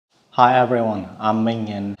Hi everyone, I'm Ming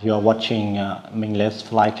and you're watching Ming Let's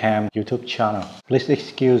Fly Cam YouTube channel. Please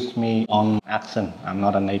excuse me on accent, I'm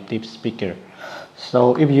not a native speaker.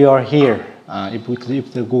 So if you are here,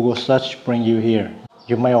 if the Google search bring you here,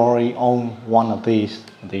 you may already own one of these,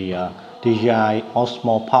 the DJI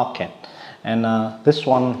Osmo Pocket. And this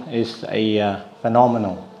one is a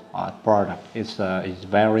phenomenal product. It's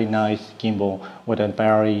very nice gimbal with a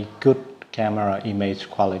very good camera image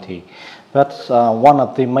quality. But one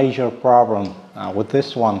of the major problem with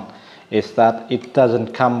this one is that it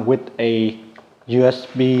doesn't come with a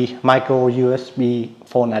micro USB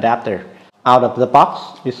phone adapter. Out of the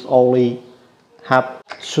box, it's only have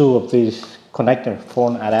two of these connector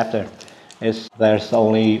phone adapter. There's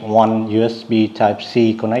only one USB Type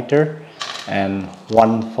C connector and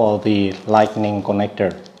one for the Lightning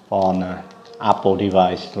connector on Apple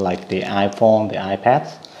device like the iPhone, the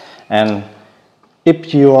iPads. And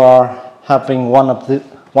if you are having one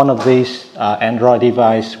of these Android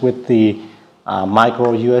device with the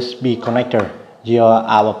micro USB connector, you're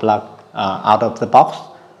out of the box.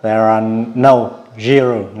 There are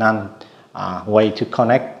none way to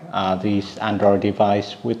connect this Android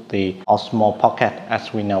device with the Osmo Pocket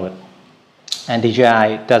as we know it. And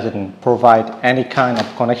DJI doesn't provide any kind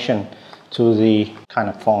of connection to the kind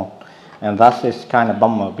of phone, and that is kind of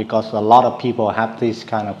bummer because a lot of people have this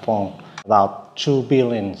kind of phone. About 2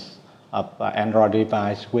 billion of Android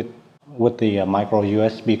device with the micro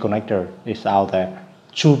USB connector is out there.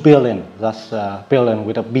 2 billion, that's billion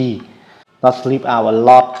with a B. That leave out a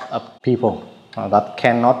lot of people that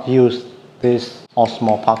cannot use this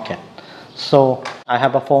Osmo Pocket. So I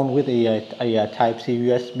have a phone with a Type C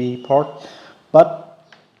USB port, but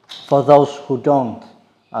for those who don't,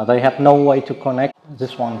 they have no way to connect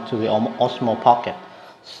this one to the Osmo Pocket.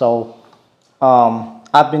 So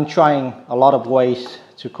I've been trying a lot of ways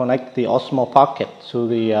to connect the Osmo Pocket to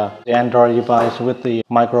the Android device with the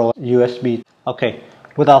micro USB. Okay,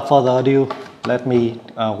 without further ado, let me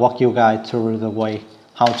walk you guys through the way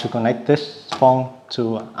how to connect this phone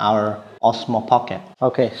to our Osmo Pocket.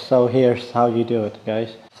 Okay, so here's how you do it,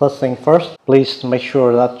 guys. First thing first, please make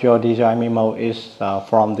sure that your DJI Mimo is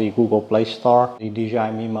from the Google Play Store. The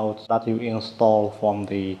DJI Mimo that you install from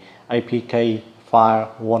the APK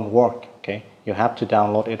file won't work. Okay, you have to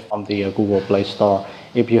download it from the Google Play Store.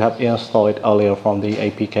 If you have installed it earlier from the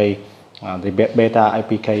APK, the beta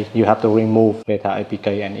APK, you have to remove beta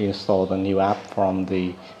APK and install the new app from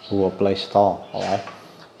the Google Play Store. Alright,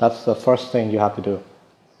 that's the first thing you have to do.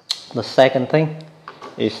 The second thing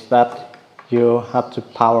is that you have to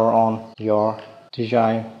power on your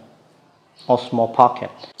DJI Osmo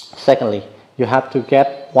Pocket. Secondly, you have to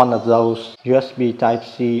get one of those USB Type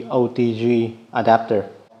C OTG adapter.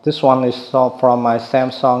 This one is from my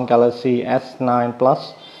Samsung Galaxy S9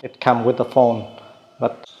 Plus. It comes with the phone,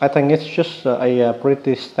 but I think it's just a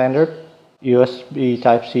pretty standard USB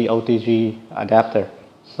Type C OTG adapter.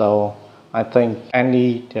 So I think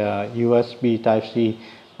any USB Type C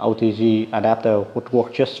OTG adapter would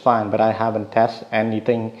work just fine, but I haven't tested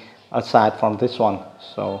anything aside from this one,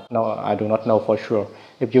 so no, I do not know for sure.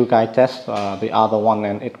 If you guys test the other one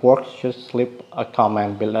and it works, just leave a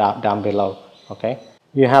comment down below. Okay,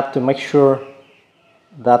 you have to make sure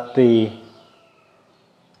that the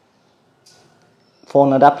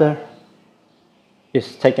phone adapter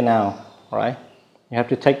is taken out. Right, you have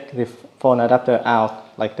to take the phone adapter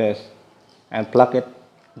out like this and plug it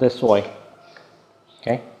this way.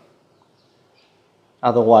 Okay,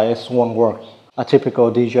 otherwise it won't work. A typical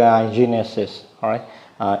DJI Genesis. Alright,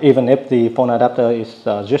 even if the phone adapter is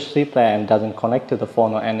just sit there and doesn't connect to the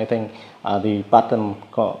phone or anything, the bottom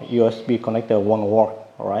USB connector won't work.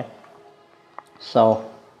 Alright, so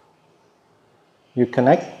you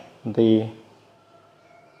connect the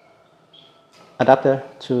adapter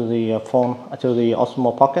to the phone, to the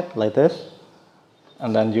Osmo Pocket like this,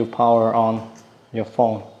 and then you power on your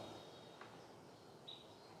phone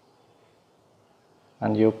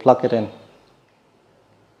and you plug it in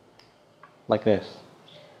like this.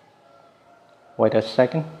 Wait a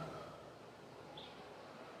second,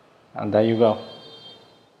 and there you go.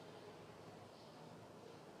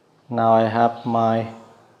 Now I have my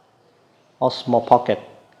Osmo Pocket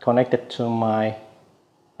connected to my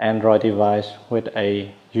Android device with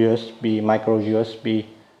a micro USB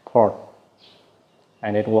port,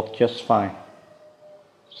 and it works just fine.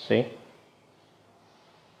 See?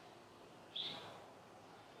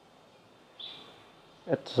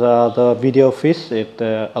 It's the video feeds it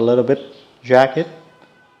a little bit jagged,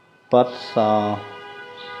 but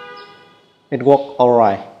it worked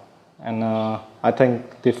alright. And I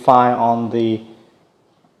think the file on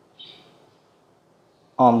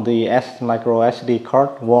on the micro SD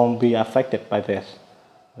card won't be affected by this.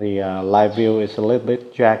 The live view is a little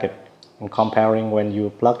bit jagged in comparing when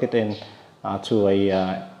you plug it in to a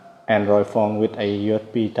Android phone with a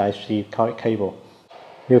USB Type-C cable.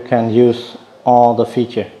 You can use all the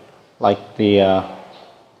features like the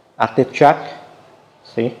active jack.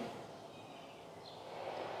 See,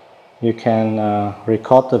 you can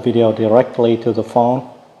record the video directly to the phone.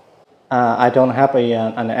 I don't have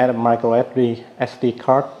an micro SD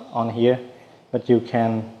card on here, but you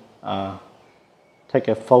can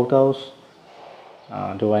take photos,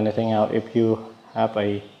 do anything else if you have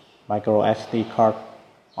a micro SD card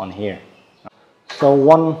on here. So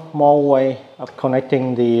one more way of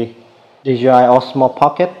connecting the DJI Osmo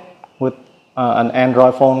Pocket with an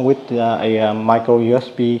Android phone with a micro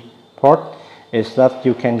USB port is that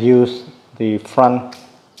you can use the front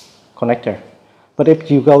connector. But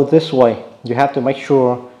if you go this way, you have to make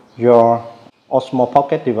sure your Osmo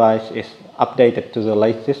Pocket device is updated to the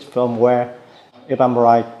latest firmware. If I'm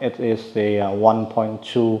right, it is the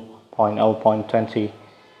 1.2.0.20,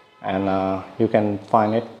 and you can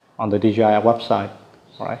find it on the DJI website.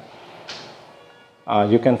 Right?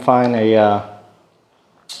 You can find a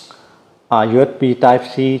USB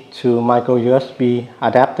Type-C to micro USB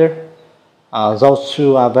adapter. Those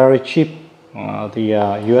two are very cheap. The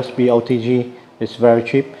USB OTG is very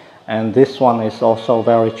cheap, and this one is also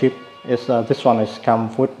very cheap. This one is come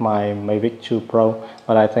with my Mavic 2 Pro,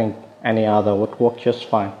 but I think any other would work just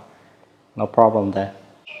fine. No problem there.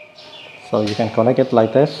 So you can connect it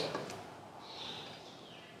like this,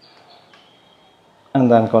 and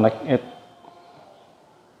then connect it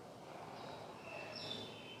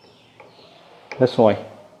this way.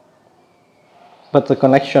 But the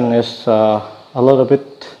connection is a little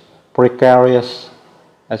bit precarious,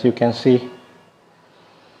 as you can see.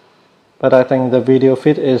 But I think the video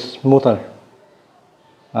feed is smoother.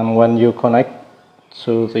 And when you connect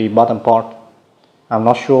to the bottom part, I'm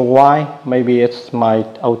not sure why. Maybe it's my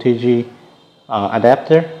OTG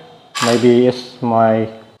adapter. Maybe it's my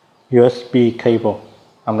USB cable.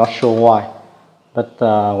 I'm not sure why. But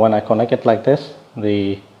when I connect it like this,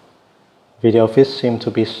 the video feed seems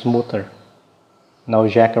to be smoother. No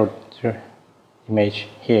jagged image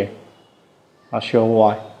here. Not sure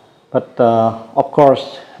why. But of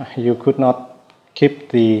course, you could not keep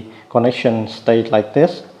the connection state like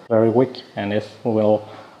this, very weak, and it will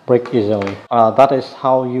break easily. That is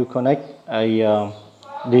how you connect a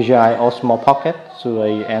DJI Osmo Pocket to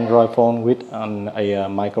an Android phone with a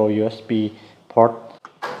micro USB port.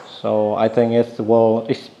 So I think it will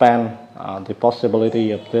expand the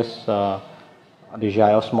possibility of this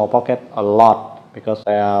DJI Osmo Pocket a lot, because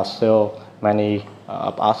there are still many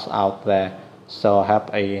of us out there still have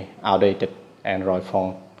a outdated Android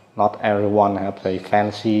phone. Not everyone has a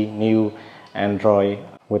fancy new Android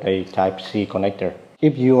with a Type-C connector.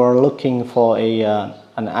 If you are looking for an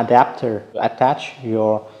adapter to attach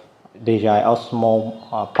your DJI Osmo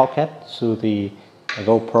Pocket to the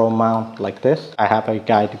GoPro mount like this, I have a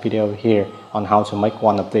guide video here on how to make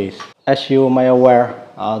one of these. As you may aware,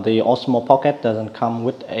 the Osmo Pocket doesn't come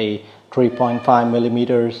with a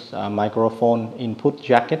 3.5mm microphone input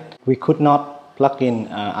jacket. We could not plug in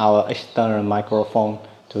our external microphone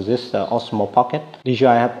to this Osmo Pocket. DJI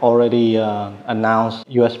have already announced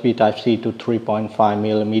USB Type-C to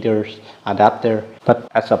 3.5mm adapter, but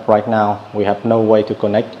as of right now, we have no way to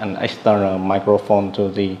connect an external microphone to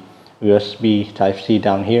the USB Type-C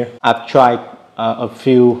down here. I've tried a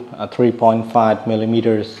few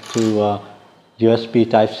 3.5mm to USB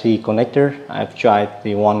Type-C connector. I've tried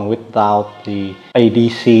the one without the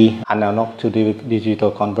ADC analog to digital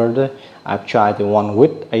converter. I've tried the one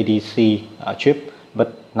with ADC chip,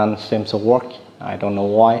 but none seems to work. I don't know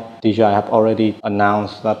why. DJI have already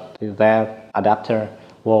announced that their adapter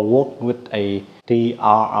will work with a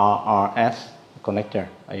TRRS connector,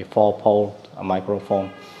 a 4-pole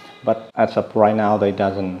microphone. But as of right now, they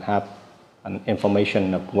doesn't have an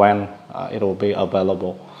information of when it will be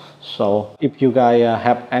available. So if you guys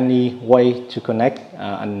have any way to connect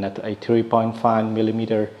a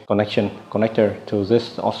 3.5mm connector to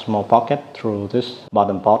this Osmo Pocket through this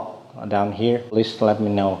bottom port down here, please let me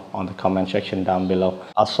know on the comment section down below.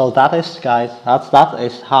 So that is, guys, that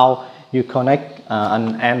is how you connect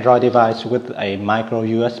an Android device with a micro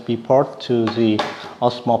USB port to the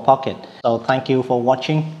Osmo Pocket. So thank you for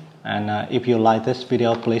watching, and if you like this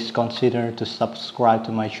video, please consider to subscribe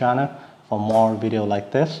to my channel for more video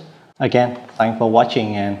like this. Again, thanks for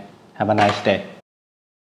watching and have a nice day.